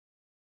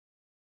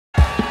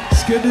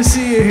Good to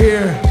see you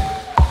here.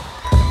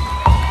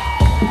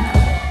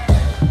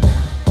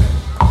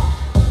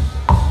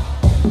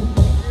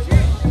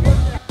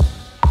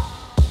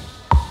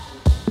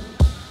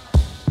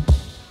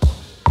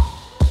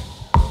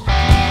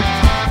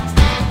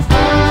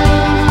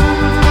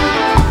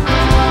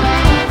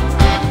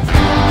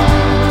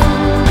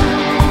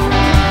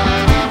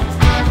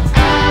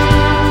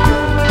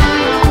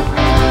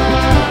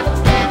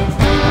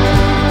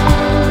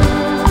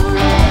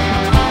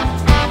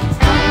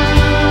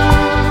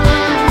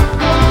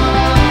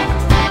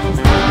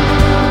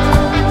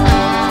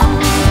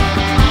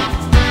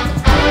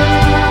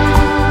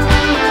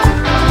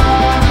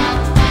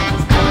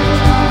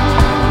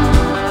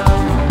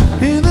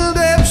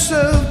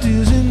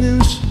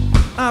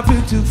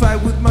 To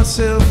fight with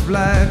myself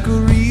like a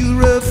real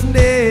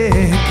roughneck.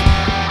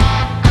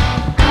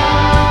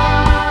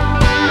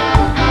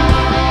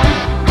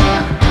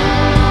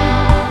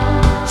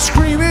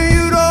 Screaming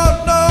you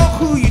don't know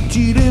who you're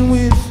dealing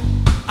with.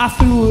 I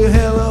threw a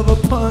hell of a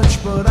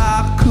punch, but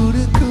I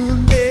couldn't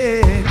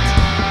connect.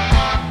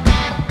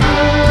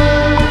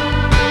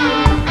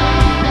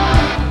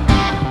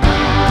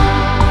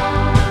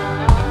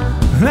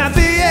 At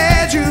the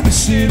edge of a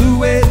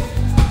silhouette,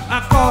 I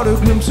caught a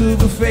glimpse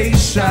of a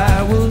face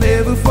I will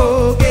never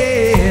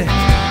forget.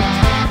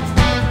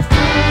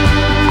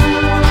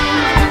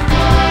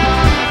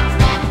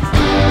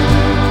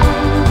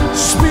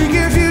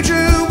 Speaking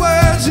future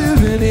words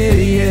of an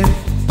idiot,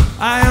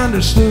 I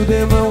understood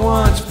them at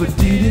once but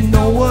didn't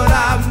know what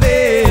I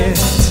meant.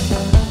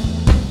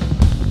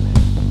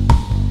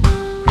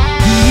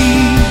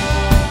 Be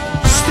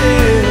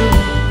still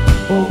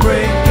or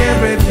break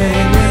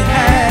everything in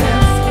half.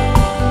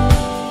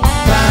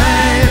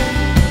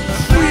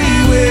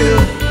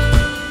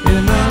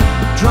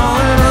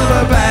 Drawing of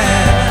a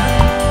bag.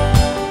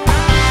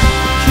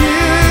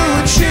 Kill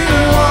what you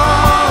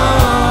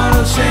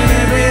want, send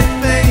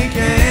everything you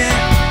can.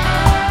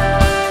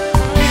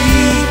 Be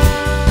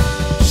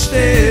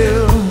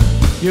still,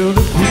 you're the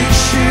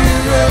picture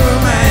of a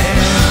man.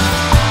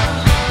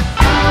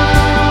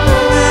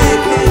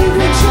 Can you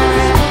picture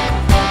it?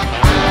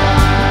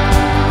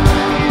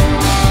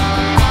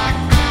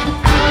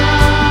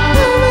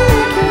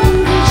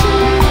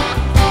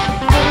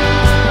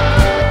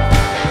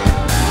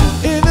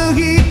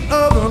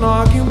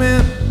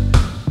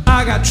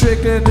 I got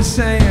tricked into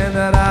saying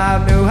that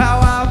I knew how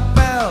I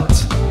felt.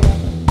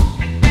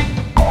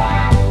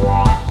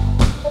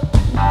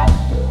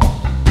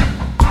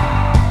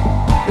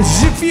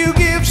 As if you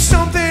give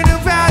something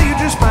of value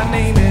just by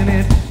naming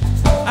it.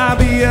 I'd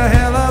be a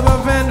hell of a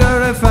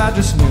vendor if I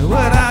just knew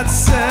what I'd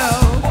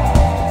sell.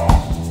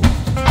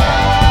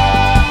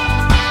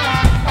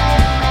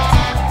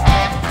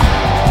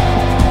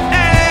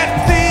 And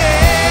at the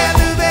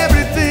end of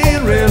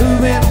everything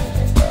relevant,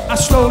 I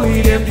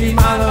slowly emptied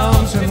my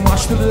lungs and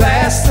watched the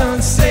last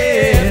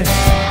sunset.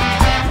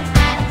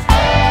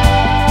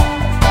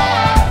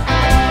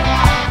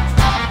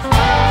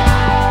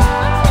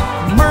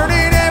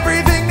 Burning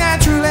everything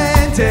natural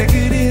and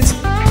decadent,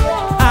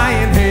 I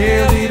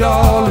inhaled it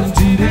all and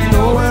didn't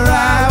know where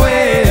I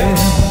went.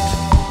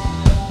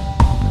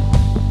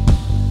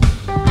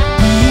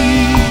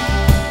 Be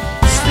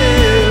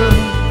still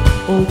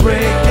or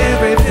break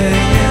everything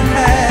in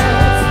half.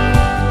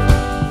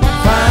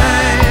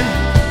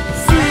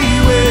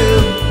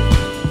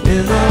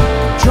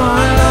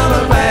 Drawing of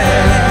a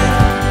bag.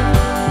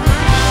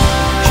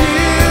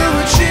 Kill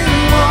what you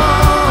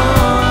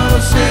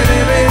want, send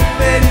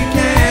everything you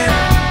can.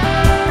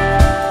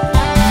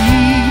 Be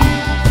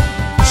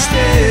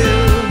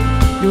still,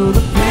 you're the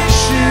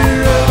picture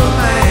of a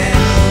man.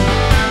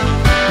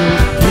 You're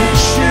the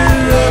picture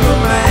of a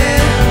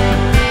man.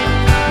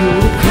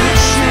 You're the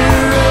picture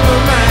of a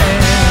man.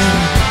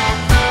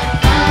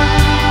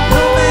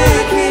 Oh man,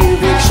 can you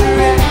picture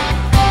it?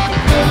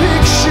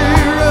 Picture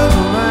of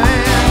a man.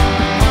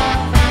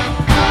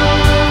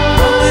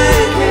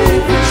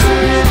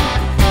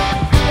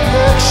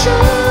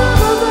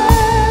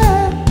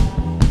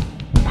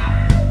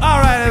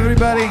 Alright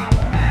everybody,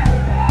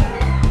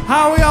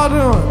 how are we all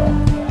doing?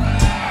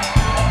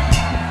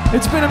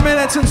 It's been a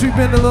minute since we've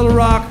been to Little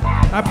Rock.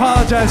 I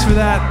apologize for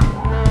that.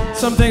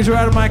 Some things are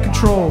out of my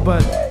control,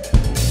 but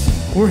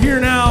we're here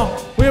now.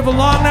 We have a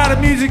long night of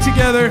music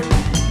together.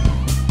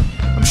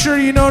 I'm sure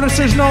you noticed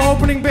there's no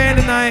opening band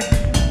tonight.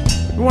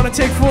 We want to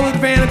take full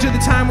advantage of the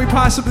time we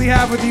possibly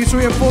have with you, so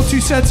we have full 2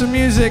 sets of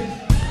music.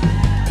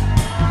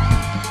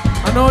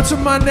 I know it's a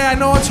Monday, I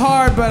know it's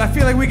hard, but I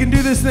feel like we can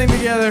do this thing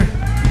together.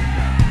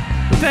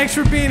 But thanks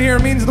for being here,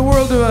 it means the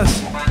world to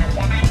us.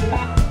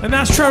 And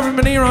that's Trevor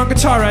Menear on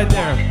guitar right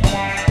there.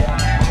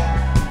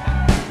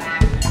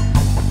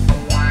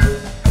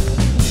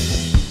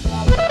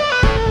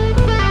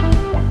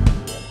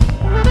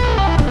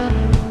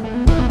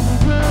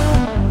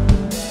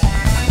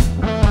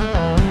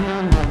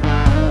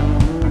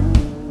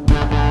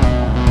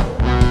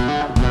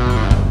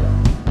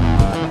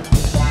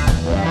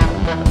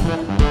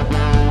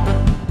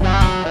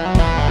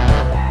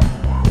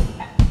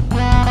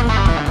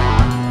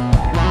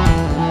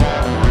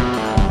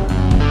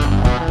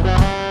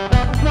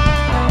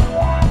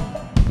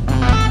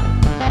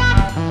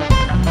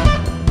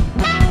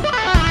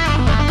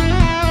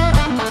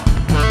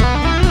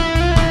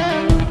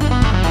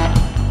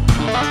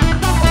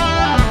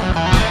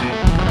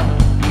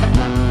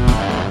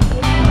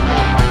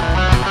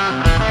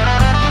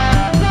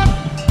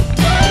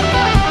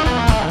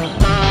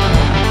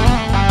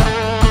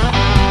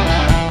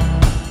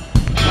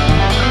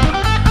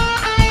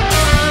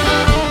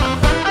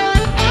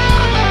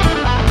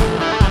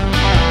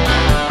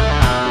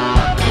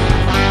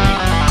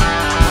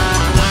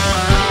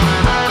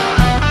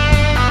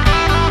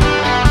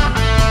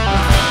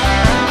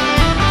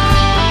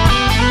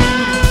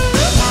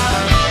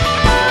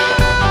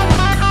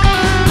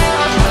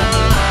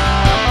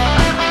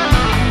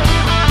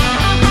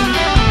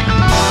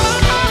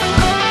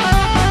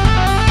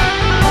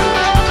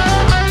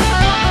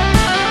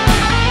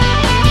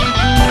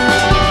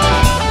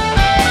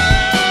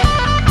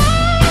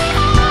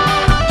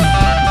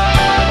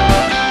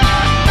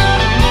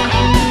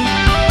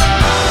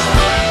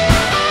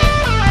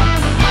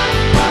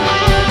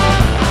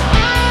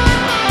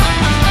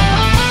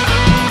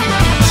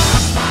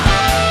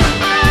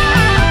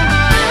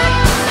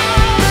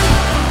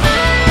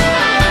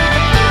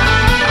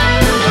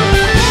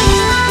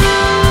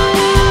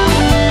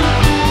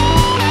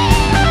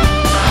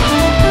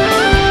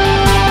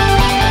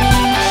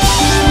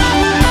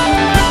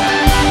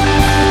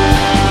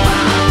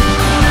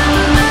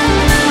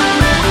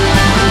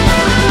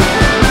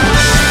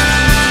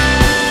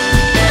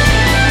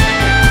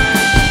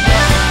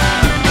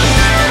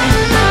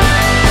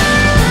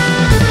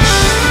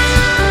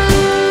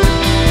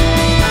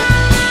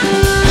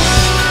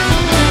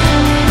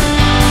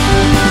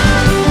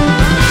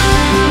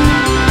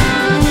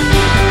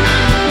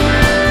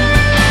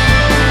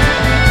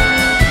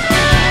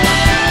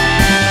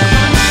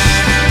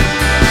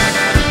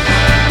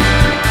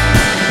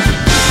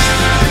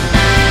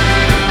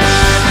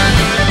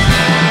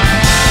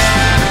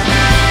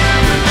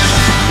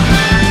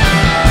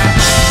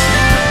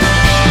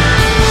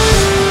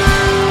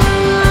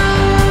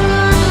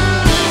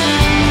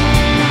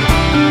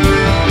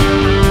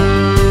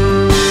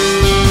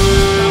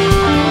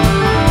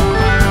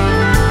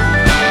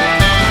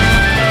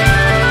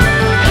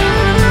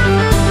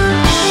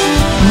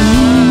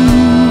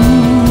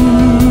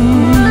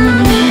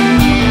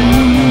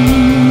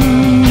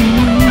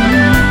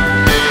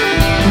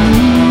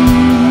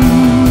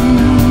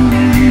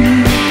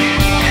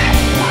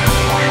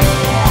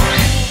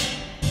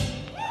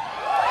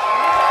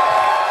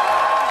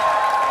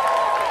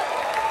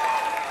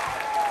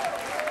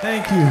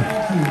 Thank you.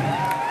 Thank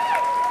you.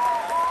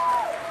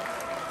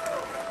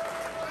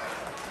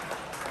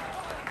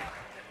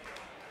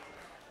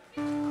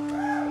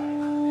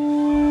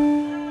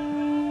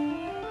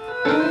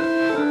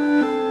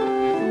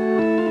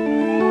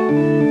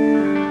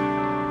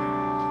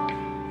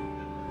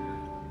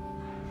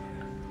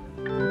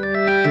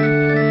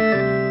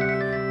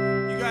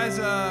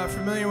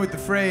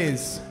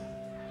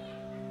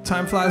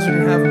 Time flies when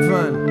you're having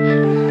fun.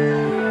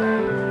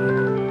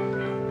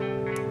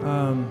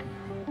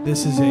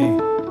 This is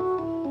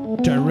a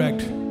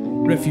direct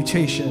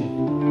refutation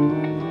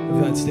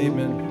of that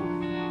statement.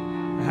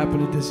 I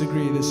happen to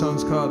disagree. This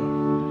song's called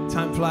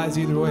Time Flies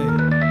Either Way.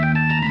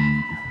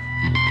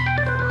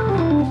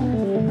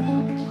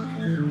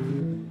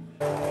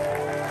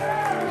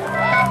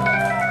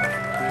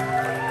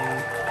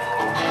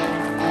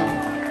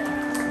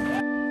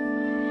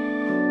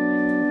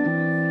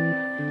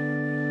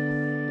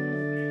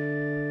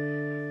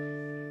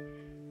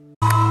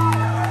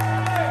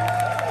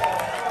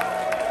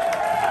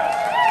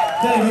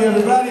 Thank you,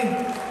 everybody.